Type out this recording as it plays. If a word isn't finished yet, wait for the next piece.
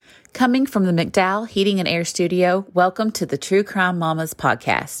Coming from the McDowell Heating and Air Studio, welcome to the True Crime Mamas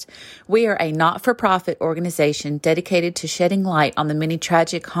podcast. We are a not-for-profit organization dedicated to shedding light on the many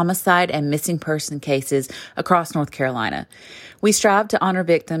tragic homicide and missing person cases across North Carolina. We strive to honor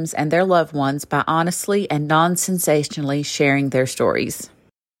victims and their loved ones by honestly and non-sensationally sharing their stories.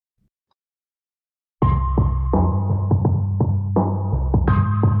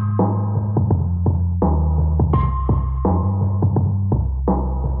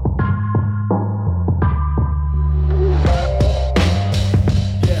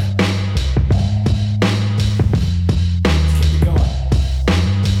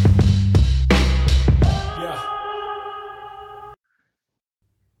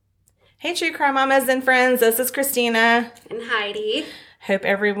 Hey, True Crime Mamas and friends, this is Christina. And Heidi. Hope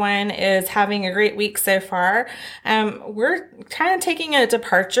everyone is having a great week so far. We're kind of taking a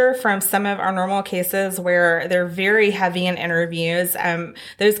departure from some of our normal cases where they're very heavy in interviews.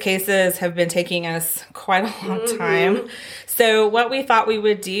 Those cases have been taking us quite a long time. So what we thought we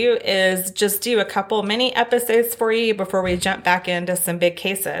would do is just do a couple mini episodes for you before we jump back into some big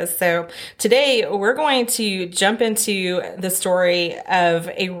cases. So today we're going to jump into the story of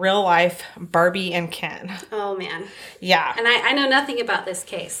a real life Barbie and Ken. Oh, man. Yeah. And I know nothing about this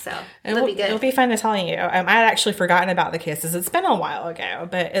case, so it'll be good. It'll be fun to tell you. I had actually forgotten about the cases. It's been a while ago,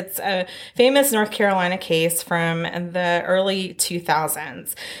 but it's a famous North Carolina case from the early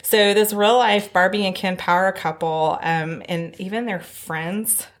 2000s. So this real life Barbie and Ken power couple, and even their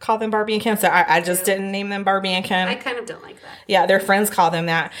friends call them Barbie and Ken. So I just didn't name them Barbie and Ken. I kind of don't like that. Yeah, their friends call them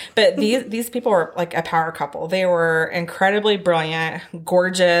that. But these people were like a power couple. They were incredibly brilliant,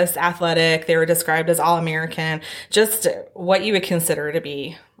 gorgeous, athletic. They were described as all-American, just what you would consider to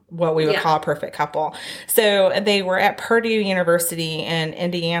be what we would call a perfect couple. So they were at Purdue University in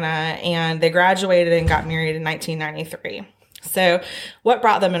Indiana, and they graduated and got married in 1993. So what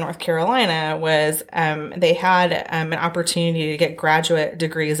brought them to North Carolina was they had an opportunity to get graduate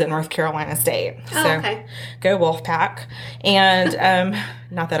degrees at North Carolina State. So go Wolfpack. And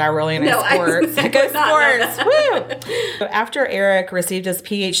not that I really know sports. Go sports. Woo! So after Eric received his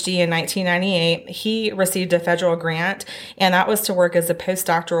PhD in 1998, he received a federal grant, and that was to work as a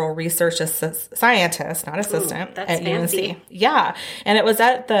postdoctoral research scientist, not assistant, at fancy. UNC. Yeah. And it was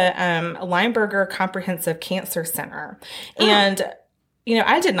at the Lineberger Comprehensive Cancer Center. And, you know,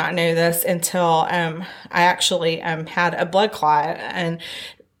 I did not know this until I actually had a blood clot. And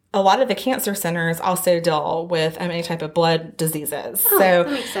a lot of the cancer centers also deal with any type of blood diseases. Oh, so that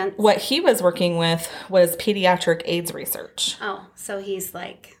makes sense. What he was working with was pediatric AIDS research. Oh, so he's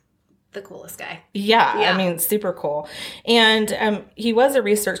like the coolest guy. Yeah, I mean, super cool. And he was a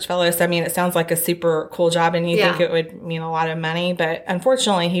research fellow, so I mean, it sounds like a super cool job, and you think it would mean a lot of money, but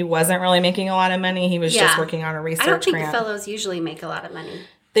unfortunately, he wasn't really making a lot of money. He was just working on a research grant. I don't think fellows usually make a lot of money.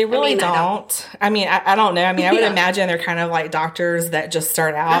 They really don't. I mean, I don't know. I mean, I would imagine they're kind of like doctors that just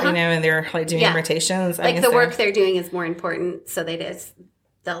start out, you know, and they're like doing rotations. Like the work they're doing is more important, so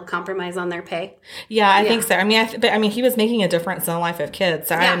they'll compromise on their pay. Yeah, I think so. I mean, he was making a difference in the life of kids.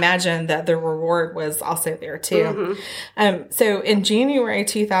 So I imagine that the reward was also there too. So in January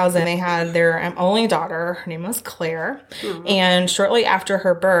 2000, they had their only daughter. Her name was Claire. And shortly after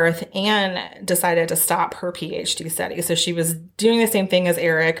her birth, Anne decided to stop her PhD study. So she was doing the same thing as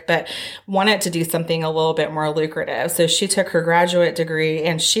Eric, but wanted to do something a little bit more lucrative. So she took her graduate degree,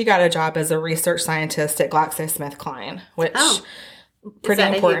 and she got a job as a research scientist at GlaxoSmithKline, which... pretty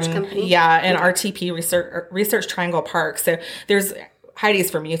important. Huge company? Yeah, in RTP Research Triangle Park. So there's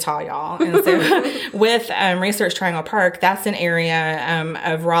Heidi's from Utah, y'all. And so with Research Triangle Park, that's an area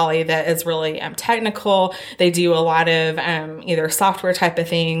of Raleigh that is really technical. They do a lot of either software type of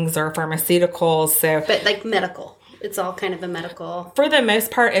things or pharmaceuticals. So, but like medical. It's all kind of a medical. For the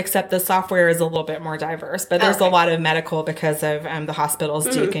most part, except the software is a little bit more diverse. But there's a lot of medical because of the hospitals,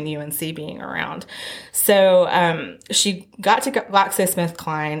 Duke and UNC being around. So she got to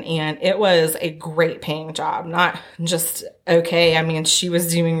GlaxoSmithKline, and it was a great paying job. Not just okay. I mean, she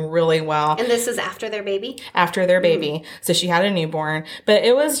was doing really well. And this is after their baby? After their baby. So she had a newborn. But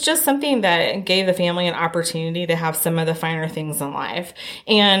it was just something that gave the family an opportunity to have some of the finer things in life.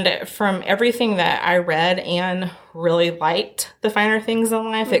 And from everything that I read, Anne really liked the finer things in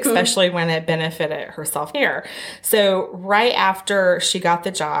life, especially when it benefited her self-care. So right after she got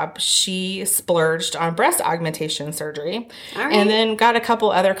the job, she splurged on breast augmentation surgery and then got a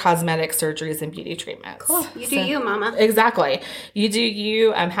couple other cosmetic surgeries and beauty treatments. Cool. You do you, mama. Exactly. You do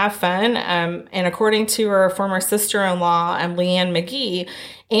you, have fun. And according to her former sister-in-law, Leanne McGee,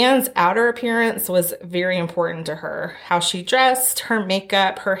 Anne's outer appearance was very important to her. How she dressed, her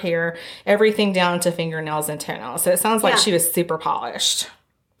makeup, her hair, everything down to fingernails and toenails. So it sounds like she was super polished.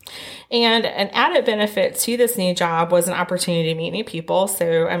 And an added benefit to this new job was an opportunity to meet new people.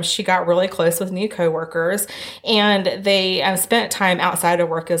 So she got really close with new coworkers, and they spent time outside of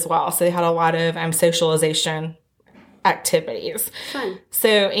work as well. So they had a lot of socialization activities. Fun. So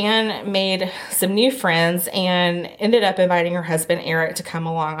Anne made some new friends and ended up inviting her husband Eric to come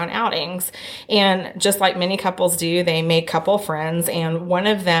along on outings. And just like many couples do, they made couple friends, and one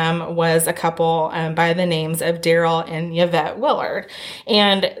of them was a couple by the names of Daryl and Yvette Willard.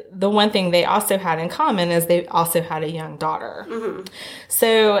 And the one thing they also had in common is they also had a young daughter. Mm-hmm.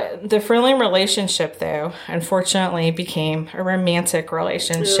 So the friendly relationship, though, unfortunately became a romantic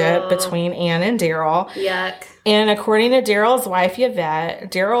relationship between Anne and Daryl. Yuck. And according to Daryl's wife,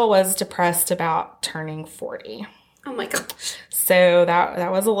 Yvette, Daryl was depressed about turning 40. Oh, my gosh. So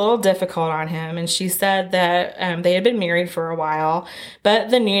that was a little difficult on him. And she said that they had been married for a while,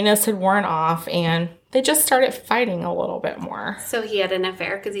 but the newness had worn off, and they just started fighting a little bit more. So he had an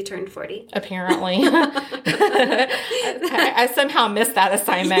affair because he turned 40? Apparently. I somehow missed that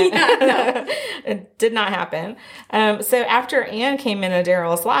assignment. Yeah, no. It did not happen. So after Anne came into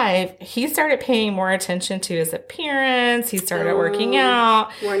Daryl's life, he started paying more attention to his appearance. He started working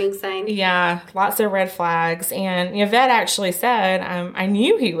out. Warning sign. Yeah, lots of red flags. And Yvette actually said, I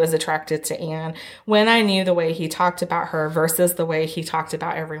knew he was attracted to Anne when I knew the way he talked about her versus the way he talked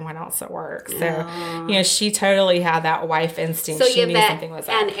about everyone else at work. So, she totally had that wife instinct. So she knew Yvette something was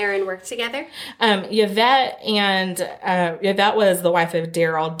up. and Aaron worked together? Yvette was the wife of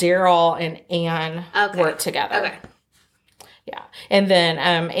Daryl. Daryl and Anne worked together. Okay. Yeah. And then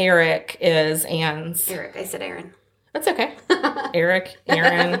Eric is Anne's. Eric. I said Aaron. That's okay. Eric,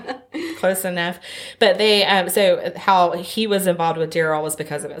 Aaron, close enough. But they, so how he was involved with Daryl was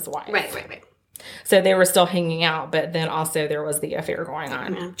because of his wife. Right. So they were still hanging out, but then also there was the affair going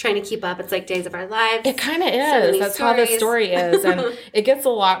on. I'm trying to keep up. It's like Days of Our Lives. It kind of is. That's how the story is. And it gets a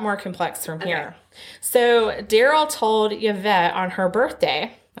lot more complex from here. So Daryl told Yvette on her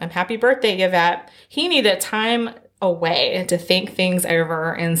birthday, happy birthday, Yvette, he needed time away to think things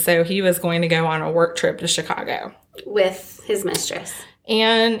over. And so he was going to go on a work trip to Chicago. With his mistress.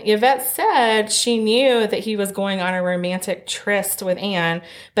 And Yvette said she knew that he was going on a romantic tryst with Anne,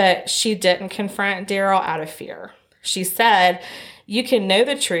 but she didn't confront Daryl out of fear. She said, you can know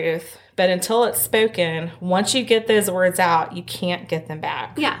the truth, but until it's spoken, once you get those words out, you can't get them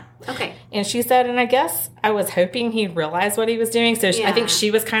back. Yeah. Okay. And she said, and I guess I was hoping he'd realize what he was doing. So I think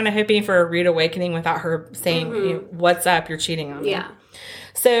she was kind of hoping for a rude awakening without her saying, what's up? You're cheating on me. Yeah.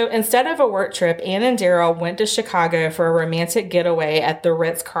 So instead of a work trip, Anne and Daryl went to Chicago for a romantic getaway at the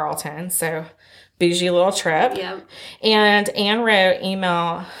Ritz-Carlton. So bougie little trip. Yep. And Anne wrote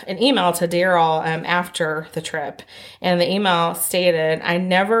an email to Daryl after the trip. And the email stated, I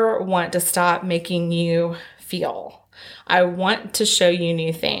never want to stop making you feel. I want to show you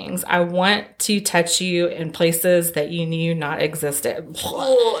new things. I want to touch you in places that you knew not existed.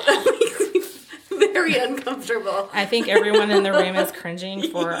 Very uncomfortable. I think everyone in the room is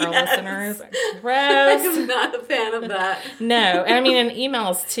cringing for our listeners. Gross. I'm not a fan of that. No. And I mean, in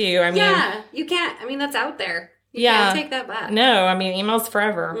emails too. I mean, yeah, you can't. I mean, that's out there. You can't take that back. No, I mean, emails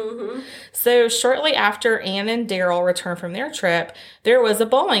forever. Mm-hmm. So shortly after Anne and Daryl returned from their trip, there was a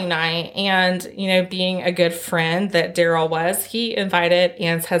bowling night. And, being a good friend that Daryl was, he invited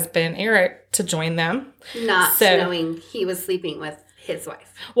Anne's husband, Eric, to join them. Not knowing he was sleeping with his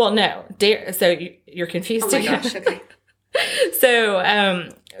wife. Well, no. So you're confused again. Oh my gosh, okay.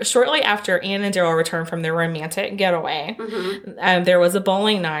 So shortly after Anne and Daryl returned from their romantic getaway, there was a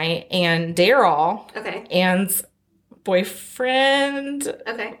bowling night, and Daryl, Anne's boyfriend,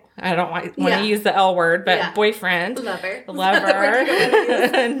 I don't want to use the L word, but boyfriend, lover,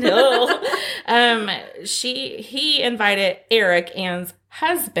 no, he invited Eric, Anne's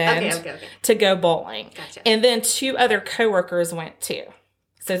husband, to go bowling. Gotcha. And then 2 other coworkers went too.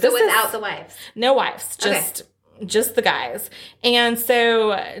 So without the wives? No wives, just the guys. And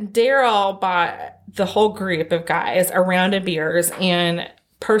so Daryl bought the whole group of guys a round of beers and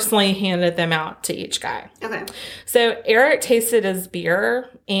personally handed them out to each guy. Okay. So Eric tasted his beer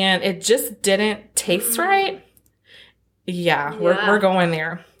and it just didn't taste right. Yeah, we're going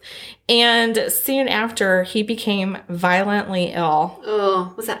there. And soon after, he became violently ill.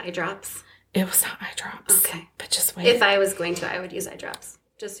 Oh, was that eye drops? It was not eye drops. Okay. But just wait. If I was going to, I would use eye drops,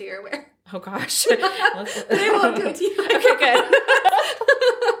 just so you're aware. Oh, gosh. They won't do it to you. Okay, good.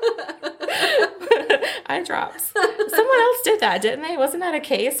 Eye drops. Someone else did that, didn't they? Wasn't that a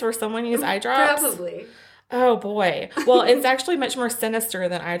case where someone used eye drops? Probably. Oh, boy. Well, it's actually much more sinister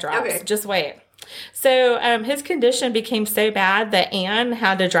than eye drops. Okay. Just wait. So his condition became so bad that Anne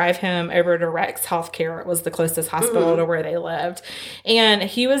had to drive him over to Rex Healthcare. It was the closest hospital to where they lived. And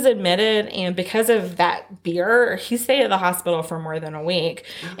he was admitted, and because of that beer, he stayed at the hospital for more than a week.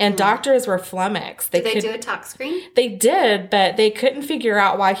 And doctors were flummoxed. Did they do a tox screen? They did, but they couldn't figure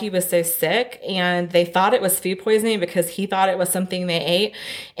out why he was so sick. And they thought it was food poisoning because he thought it was something they ate.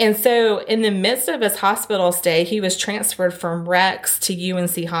 And so in the midst of his hospital stay, he was transferred from Rex to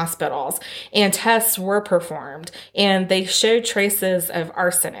UNC hospitals. And tests were performed, and they showed traces of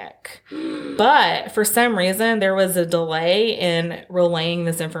arsenic. But for some reason, there was a delay in relaying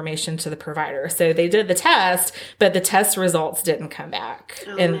this information to the provider. So they did the test, but the test results didn't come back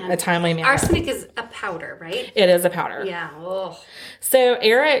in a timely manner. Arsenic is a powder, right? It is a powder. Yeah. Oh. So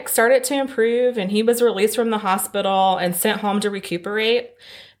Eric started to improve, and he was released from the hospital and sent home to recuperate.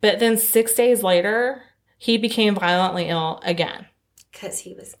 But then 6 days later, he became violently ill again. Because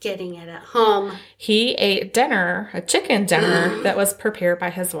he was getting it at home. He ate dinner, a chicken dinner that was prepared by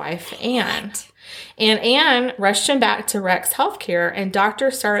his wife, Anne. What? And Anne rushed him back to Rex Healthcare, and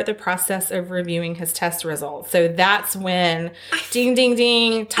doctors started the process of reviewing his test results. So that's when, ding, ding,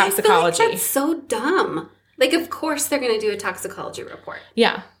 ding, toxicology. I feel like that's so dumb. Like, of course they're going to do a toxicology report.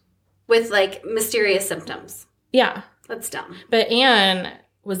 Yeah. With, like, mysterious symptoms. Yeah. That's dumb. But Anne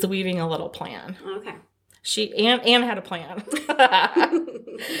was weaving a little plan. Okay. Anne had a plan.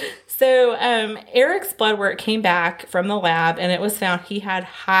 So Eric's blood work came back from the lab, and it was found he had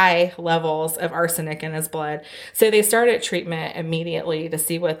high levels of arsenic in his blood. So they started treatment immediately to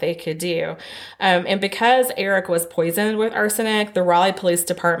see what they could do. And because Eric was poisoned with arsenic, the Raleigh Police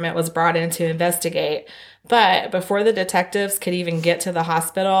Department was brought in to investigate. But before the detectives could even get to the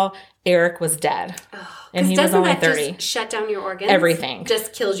hospital, Eric was dead. And he was only 30. Just shut down your organs? Everything.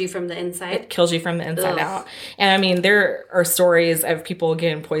 Just kills you from the inside? It kills you from the inside out. And I mean, there are stories of people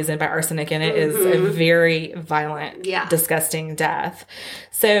getting poisoned by arsenic, and it is a very violent, disgusting death.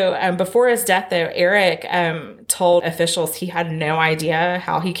 So before his death, though, Eric told officials he had no idea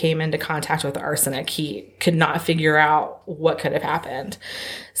how he came into contact with arsenic. He could not figure out what could have happened.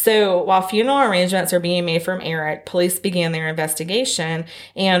 So while funeral arrangements are being made from Eric, police began their investigation.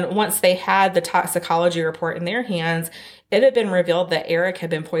 And once they had the toxicology report in their hands, it had been revealed that Eric had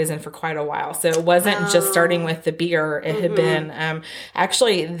been poisoned for quite a while. So it wasn't just starting with the beer. It had been,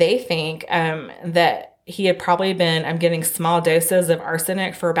 actually, they think that he had probably been getting small doses of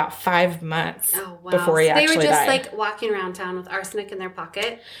arsenic for about 5 months before he actually died. They were just like walking around town with arsenic in their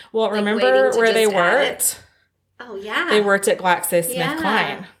pocket. Well, like, remember where they worked? Oh, yeah. They worked at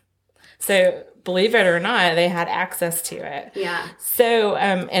GlaxoSmithKline. So believe it or not, they had access to it. Yeah. So,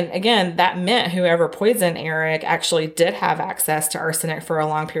 and again, that meant whoever poisoned Eric actually did have access to arsenic for a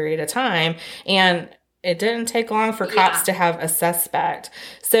long period of time. And it didn't take long for cops to have a suspect.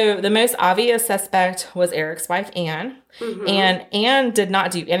 So the most obvious suspect was Eric's wife, Anne. And Anne did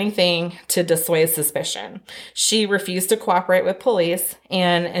not do anything to dissuade suspicion. She refused to cooperate with police.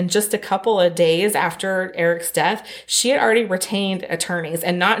 And in just a couple of days after Eric's death, she had already retained attorneys,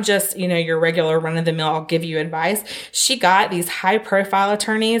 and not just, your regular run-of-the-mill, I'll give you advice. She got these high-profile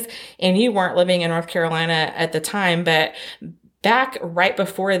attorneys, and you weren't living in North Carolina at the time, but back right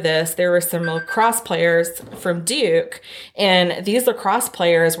before this, there were some lacrosse players from Duke, and these lacrosse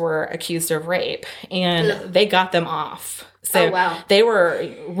players were accused of rape, and they got them off. So they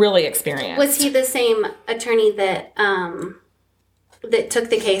were really experienced. Was he the same attorney that that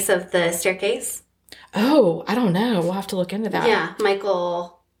took the case of the staircase? Oh, I don't know. We'll have to look into that. Yeah,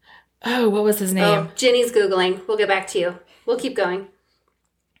 Michael. Oh, what was his name? Oh, Jenny's Googling. We'll get back to you. We'll keep going.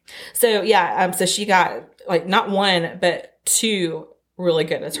 So, so she got, not one, but 2 really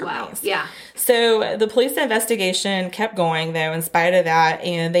good attorneys. Wow. Yeah. So the police investigation kept going, though, in spite of that,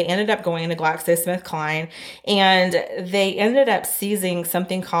 and they ended up going to GlaxoSmithKline, and they ended up seizing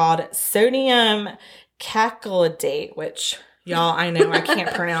something called sodium caclidate, which, y'all, I know I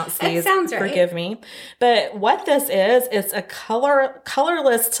can't pronounce these. Sounds right. Forgive me. But what this is, it's a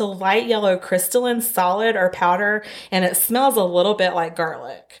colorless to light yellow crystalline solid or powder, and it smells a little bit like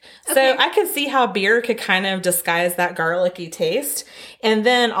garlic. So I could see how beer could kind of disguise that garlicky taste. And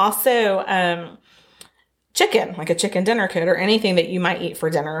then also chicken, like a chicken dinner could, or anything that you might eat for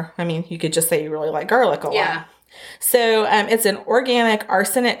dinner. I mean, you could just say you really like garlic a lot. Yeah. So it's an organic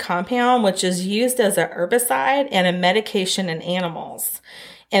arsenic compound, which is used as a herbicide and a medication in animals.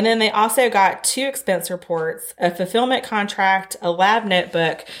 And then they also got 2 expense reports, a fulfillment contract, a lab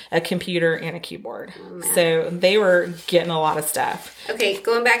notebook, a computer, and a keyboard. So they were getting a lot of stuff. Okay,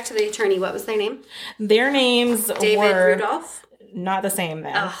 going back to the attorney, what was their name? Their names David were... Rudolph? Not the same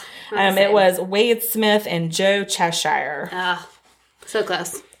then. Oh, not the same. It was Wade Smith and Joe Cheshire. Oh, so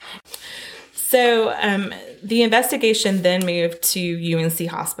close. So the investigation then moved to UNC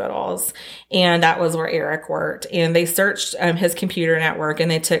hospitals, and that was where Eric worked. And they searched his computer network, and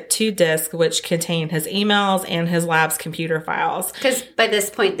they took 2 disks which contained his emails and his lab's computer files. Because by this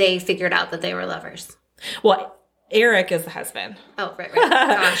point, they figured out that they were lovers. Well, Eric is the husband. Oh, right.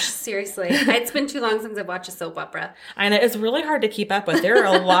 Gosh, seriously. It's been too long since I've watched a soap opera. I know. It's really hard to keep up with. There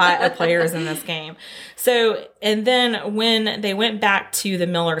are a lot of players in this game. So, and then when they went back to the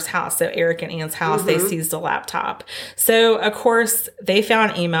Miller's house, so Eric and Ann's house, they seized a laptop. So, of course, they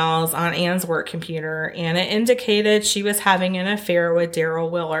found emails on Ann's work computer, and it indicated she was having an affair with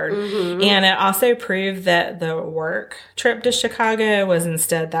Daryl Willard. And it also proved that the work trip to Chicago was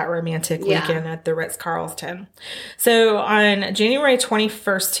instead that romantic weekend at the Ritz-Carlton. So on January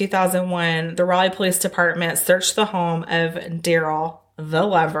 21st, 2001, the Raleigh Police Department searched the home of Daryl, the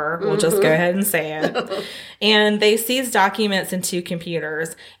lover. We'll just go ahead and say it. And they seized documents and 2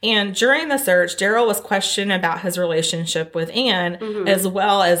 computers. And during the search, Daryl was questioned about his relationship with Ann, as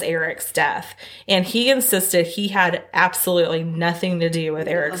well as Eric's death. And he insisted he had absolutely nothing to do with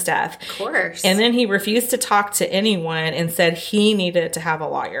Eric's death. Of course. And then he refused to talk to anyone and said he needed to have a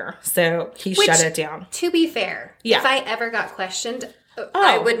lawyer. So he shut it down. To be fair, if I ever got questioned,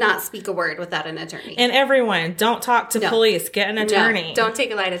 I would not speak a word without an attorney. And everyone, don't talk to police. Get an attorney. No, don't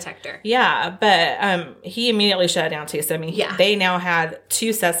take a lie detector. Yeah, but he immediately shut it down too. So, I mean, they now had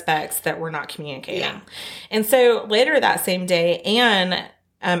 2 suspects that were not communicating. Yeah. And so later that same day, Ann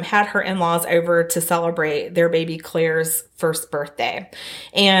had her in-laws over to celebrate their baby Claire's first birthday.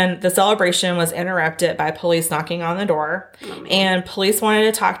 And the celebration was interrupted by police knocking on the door. And police wanted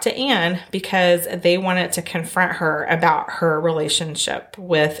to talk to Ann because they wanted to confront her about her relationship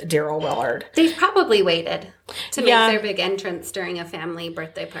with Daryl Willard. They probably waited to make their big entrance during a family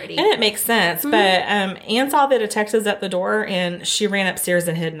birthday party. And it makes sense. But Ann saw the detectives at the door, and she ran upstairs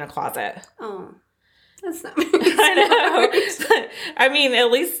and hid in a closet. Oh. That's not very I know. I mean, at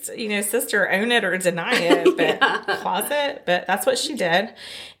least, sister, own it or deny it, but closet, but that's what she did.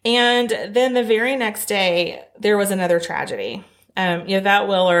 And then the very next day, there was another tragedy. Yvette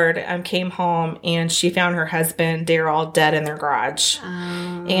Willard came home, and she found her husband, Daryl, dead in their garage.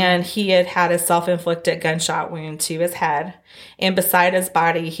 And he had a self-inflicted gunshot wound to his head. And beside his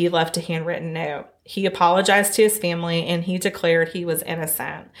body, he left a handwritten note. He apologized to his family, and he declared he was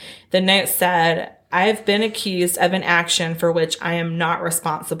innocent. The note said, "I have been accused of an action for which I am not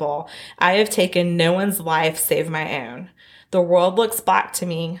responsible. I have taken no one's life save my own. The world looks black to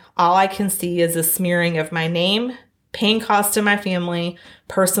me. All I can see is a smearing of my name, pain caused to my family,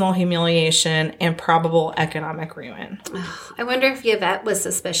 personal humiliation, and probable economic ruin." I wonder if Yvette was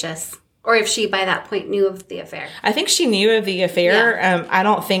suspicious, or if she, by that point, knew of the affair. I think she knew of the affair. Yeah. I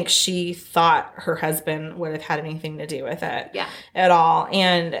don't think she thought her husband would have had anything to do with it at all.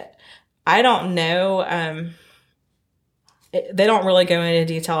 And I don't know. They don't really go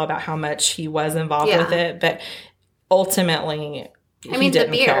into detail about how much he was involved with it, but ultimately, he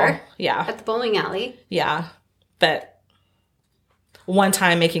didn't the beer kill. at the bowling alley. Yeah, but one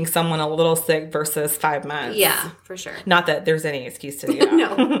time making someone a little sick versus 5 months. Yeah, for sure. Not that there's any excuse to do that.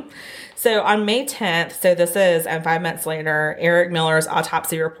 No. So on May 10th, so this is 5 months later, Eric Miller's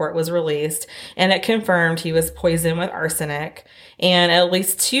autopsy report was released, and it confirmed he was poisoned with arsenic. And at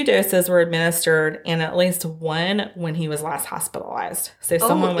least 2 doses were administered, and at least 1 when he was last hospitalized. So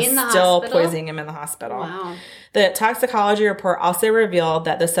someone was still poisoning him in the hospital. Wow. The toxicology report also revealed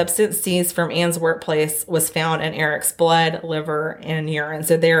that the substance seized from Ann's workplace was found in Eric's blood, liver, and urine.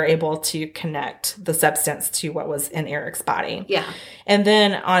 So they were able to connect the substance to what was in Eric's body. Yeah. And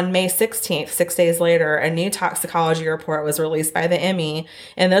then on May 16th, 6 days later, a new toxicology report was released by the ME.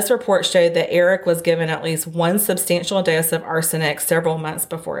 And this report showed that Eric was given at least 1 substantial dose of arsenic several months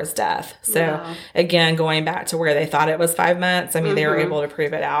before his death. So again, going back to where they thought it was 5 months, I mean, they were able to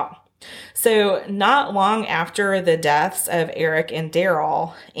prove it out. So not long after the deaths of Eric and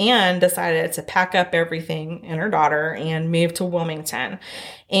Daryl, Ann decided to pack up everything and her daughter and move to Wilmington.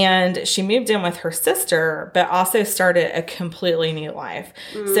 And she moved in with her sister, but also started a completely new life.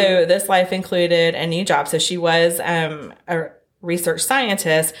 So this life included a new job. So she was a research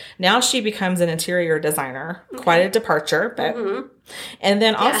scientist. Now she becomes an interior designer. Quite a departure, but... And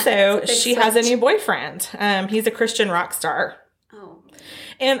then also she has a new boyfriend. He's a Christian rock star.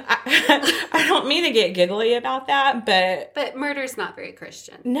 And I don't mean to get giggly about that, but murder's not very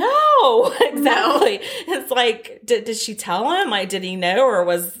Christian. No, exactly. No. It's like, did she tell him? Like, did he know, or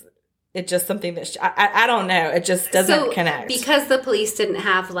was it just something that I don't know. It just doesn't connect. Because the police didn't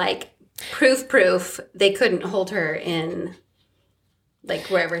have like proof, they couldn't hold her in Like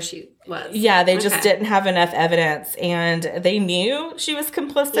wherever she was. Yeah, they just didn't have enough evidence, and they knew she was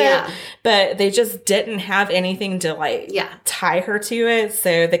complicit, but they just didn't have anything to tie her to it.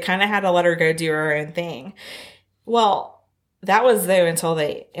 So they kind of had to let her go do her own thing. Well, that was though until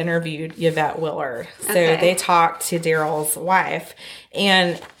they interviewed Yvette Willard. So they talked to Daryl's wife,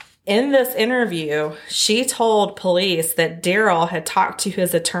 and in this interview, she told police that Daryl had talked to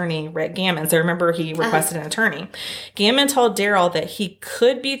his attorney, Rick Gammon. So remember, he requested an attorney. Gammon told Daryl that he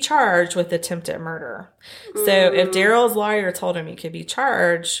could be charged with attempted murder. So if Daryl's lawyer told him he could be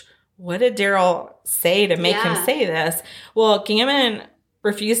charged, what did Daryl say to make him say this? Well, Gammon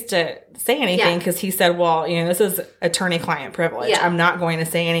refused to say anything because he said, well, this is attorney-client privilege. Yeah. I'm not going to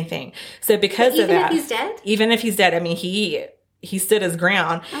say anything. So because of that. Even if he's dead? I mean, he stood his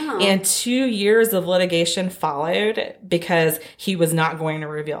ground, and 2 years of litigation followed because he was not going to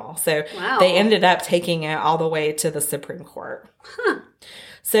reveal. So they ended up taking it all the way to the Supreme Court.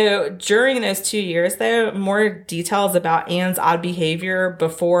 So during those 2 years, though, more details about Ann's odd behavior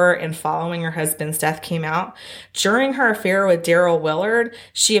before and following her husband's death came out. During her affair with Daryl Willard,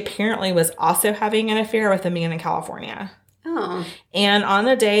 she apparently was also having an affair with a man in California. Oh. And on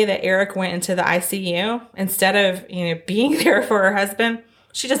the day that Eric went into the ICU, instead of, being there for her husband,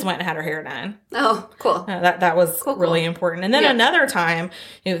 she just went and had her hair done. Oh, cool. That was really important. And then another time,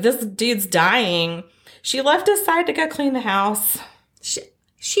 this dude's dying. She left his side to go clean the house.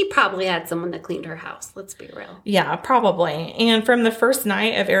 She probably had someone that cleaned her house. Let's be real. Yeah, probably. And from the first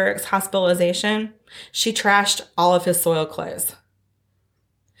night of Eric's hospitalization, she trashed all of his soiled clothes.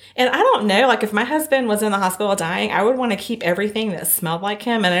 And I don't know, if my husband was in the hospital dying, I would want to keep everything that smelled like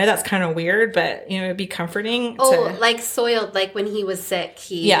him. And I know that's kind of weird, but, it'd be comforting. Soiled, when he was sick.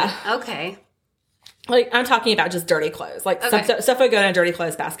 Yeah. Okay. I'm talking about just dirty clothes. Stuff would go in a dirty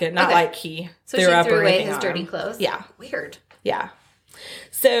clothes basket, not he threw up or anything. So she threw away his dirty clothes? Yeah. Weird. Yeah.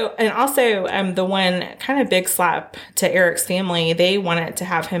 So, and also, the one kind of big slap to Eric's family, they wanted to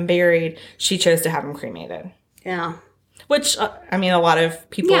have him buried. She chose to have him cremated. Yeah. Which, a lot of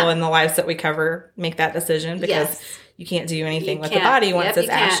people in the lives that we cover make that decision because you can't do anything with the body once it's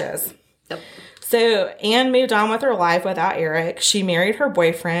ashes. Nope. So Anne moved on with her life without Eric. She married her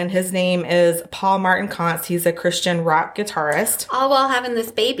boyfriend. His name is Paul Martin Kantz. He's a Christian rock guitarist. All while having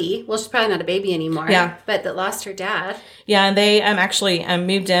this baby. Well, she's probably not a baby anymore. Yeah. But that lost her dad. Yeah, and they actually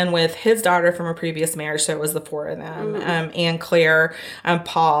moved in with his daughter from a previous marriage. So it was the four of them. Anne, Claire,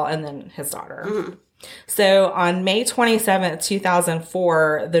 Paul, and then his daughter. Mm-hmm. So on May 27th,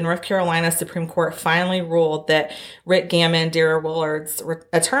 2004, the North Carolina Supreme Court finally ruled that Rick Gammon, Daryl Willard's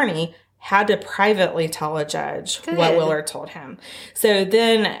attorney, had to privately tell a judge what Willard told him. So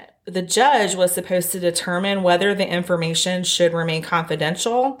then the judge was supposed to determine whether the information should remain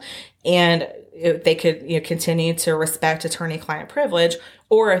confidential and they could continue to respect attorney-client privilege,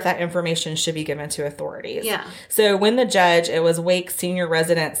 or if that information should be given to authorities. Yeah. So when the judge, it was Wake Senior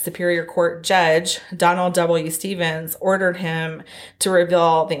Resident Superior Court Judge Donald W. Stevens, ordered him to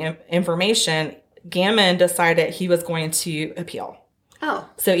reveal the information, Gammon decided he was going to appeal. Oh.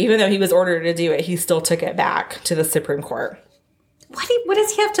 So even though he was ordered to do it, he still took it back to the Supreme Court. What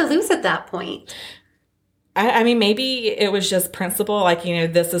does he have to lose at that point? I mean, maybe it was just principle,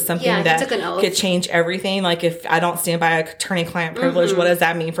 this is something that could change everything. If I don't stand by attorney-client privilege, what does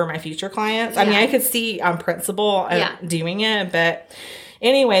that mean for my future clients? I mean, I could see on principle doing it, but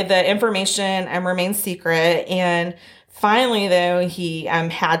anyway, the information remains secret. And finally, though, he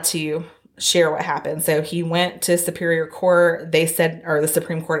had to share what happened. So he went to Superior Court, or the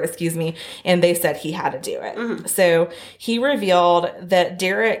Supreme Court, and they said he had to do it. Mm-hmm. So he revealed that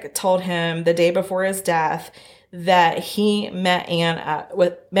Derek told him the day before his death that he met up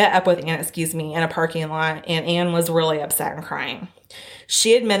with Ann, in a parking lot, and Ann was really upset and crying.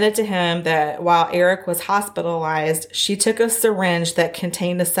 She admitted to him that while Eric was hospitalized, she took a syringe that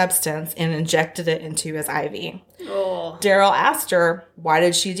contained a substance and injected it into his IV. Oh. Daryl asked her, why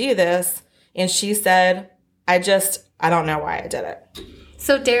did she do this? And she said, I don't know why I did it.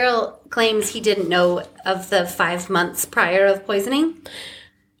 So Daryl claims he didn't know of the 5 months prior of poisoning?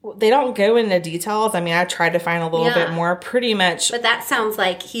 They don't go into details. I mean, I tried to find a little bit more, pretty much. But that sounds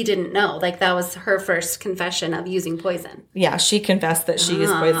like he didn't know. That was her first confession of using poison. Yeah, she confessed that she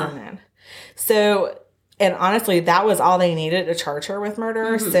used poison then. So And honestly, that was all they needed to charge her with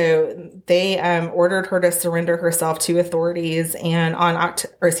murder. So they ordered her to surrender herself to authorities. And on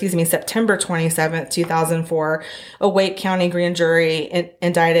September 27th, 2004, a Wake County grand jury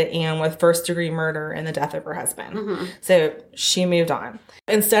indicted Ann with first-degree murder in the death of her husband. So she moved on.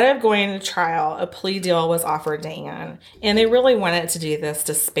 Instead of going to trial, a plea deal was offered to Ann. And they really wanted to do this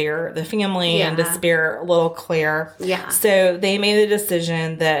to spare the family and to spare little Claire. Yeah. So they made the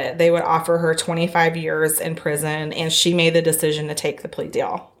decision that they would offer her 25 years in prison, and she made the decision to take the plea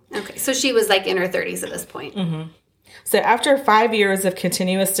deal. Okay, so she was like in her 30s at this point. So after 5 years of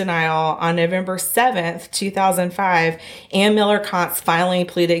continuous denial, on November 7th, 2005, Ann Miller-Kontz finally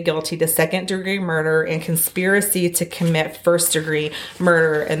pleaded guilty to second-degree murder and conspiracy to commit first-degree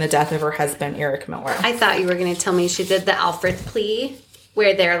murder in the death of her husband, Eric Miller. I thought you were going to tell me she did the Alfred plea,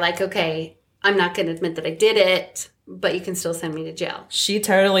 where they're like, okay, I'm not going to admit that I did it, but you can still send me to jail. She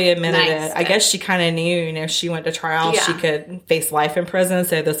totally admitted it. Good. I guess she kind of knew, if she went to trial, she could face life in prison,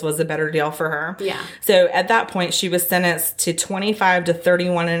 so this was a better deal for her. Yeah. So at that point, she was sentenced to 25 to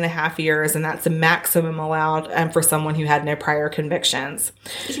 31 and a half years, and that's the maximum allowed for someone who had no prior convictions.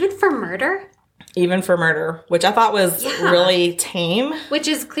 Even for murder? Even for murder, which I thought was really tame. Which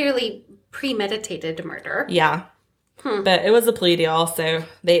is clearly premeditated murder. Yeah. But it was a plea deal, so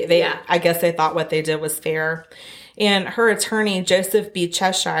they I guess they thought what they did was fair. And her attorney, Joseph B.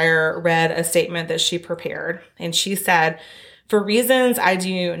 Cheshire, read a statement that she prepared. And she said, "For reasons I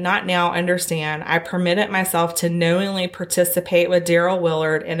do not now understand, I permitted myself to knowingly participate with Daryl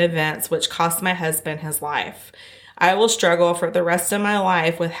Willard in events which cost my husband his life. I will struggle for the rest of my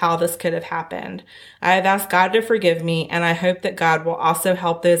life with how this could have happened. I have asked God to forgive me, and I hope that God will also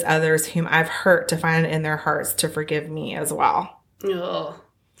help those others whom I've hurt to find in their hearts to forgive me as well." Oh.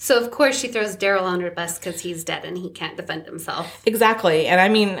 So, of course, she throws Daryl under the bus because he's dead and he can't defend himself. Exactly. And I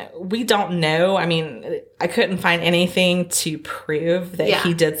mean, we don't know. I mean, I couldn't find anything to prove that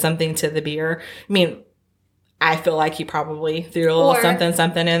he did something to the beer. I mean, I feel like he probably threw a little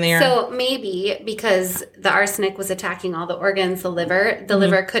something in there. So maybe because the arsenic was attacking all the organs, the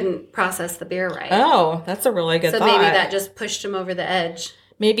liver couldn't process the beer right. Oh, that's a really good thought. So maybe that just pushed him over the edge.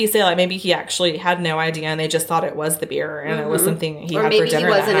 Maybe maybe he actually had no idea and they just thought it was the beer and it was something he had for dinner that night. Or maybe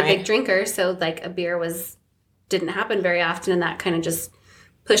he wasn't a big drinker, so like a beer didn't happen very often and that kind of just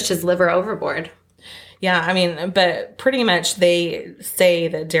pushed his liver overboard. Yeah, I mean, but pretty much they say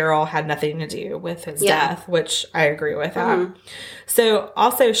that Daryl had nothing to do with his death, which I agree with that. So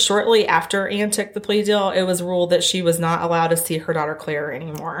also shortly after Ann took the plea deal, it was ruled that she was not allowed to see her daughter Claire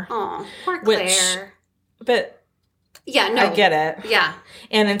anymore. Oh, poor Claire. Yeah, no. I get it. Yeah.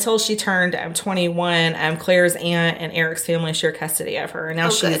 And until she turned 21, Claire's aunt and Eric's family share custody of her. And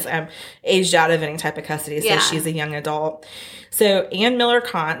now she's aged out of any type of custody, so she's a young adult. So Ann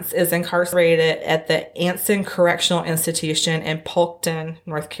Miller-Kontz is incarcerated at the Anson Correctional Institution in Polkton,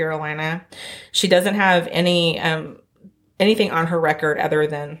 North Carolina. She doesn't have anything on her record other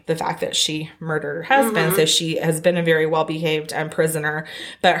than the fact that she murdered her husband. So she has been a very well-behaved prisoner.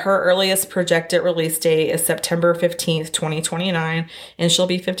 But her earliest projected release date is September 15th, 2029, and she'll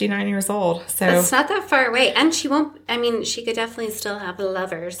be 59 years old. So it's not that far away. And she won't, I mean, she could definitely still have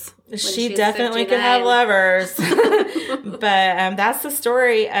lovers. She definitely could have lovers. But that's the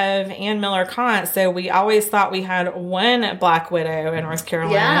story of Ann Miller-Kontz. So we always thought we had one Black widow in North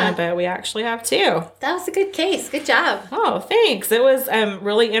Carolina, but we actually have two. That was a good case. Good job. Oh, thanks. It was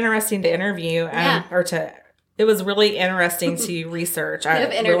really interesting to interview it was really interesting to research. You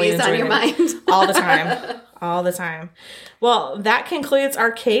have interviews on your mind. All the time. All the time. Well, that concludes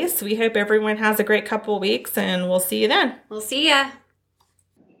our case. We hope everyone has a great couple of weeks, and we'll see you then. We'll see ya.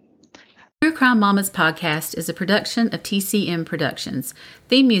 True Crime Mamas podcast is a production of TCM Productions.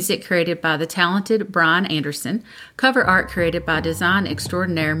 Theme music created by the talented Brian Anderson. Cover art created by design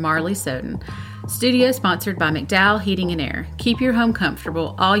extraordinaire Marley Soden. Studio sponsored by McDowell Heating and Air. Keep your home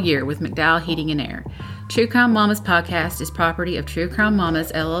comfortable all year with McDowell Heating and Air. True Crime Mamas podcast is property of True Crime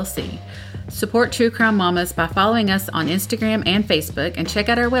Mamas LLC. Support True Crime Mamas by following us on Instagram and Facebook, and check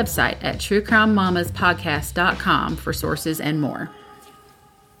out our website at truecrimemamaspodcast.com for sources and more.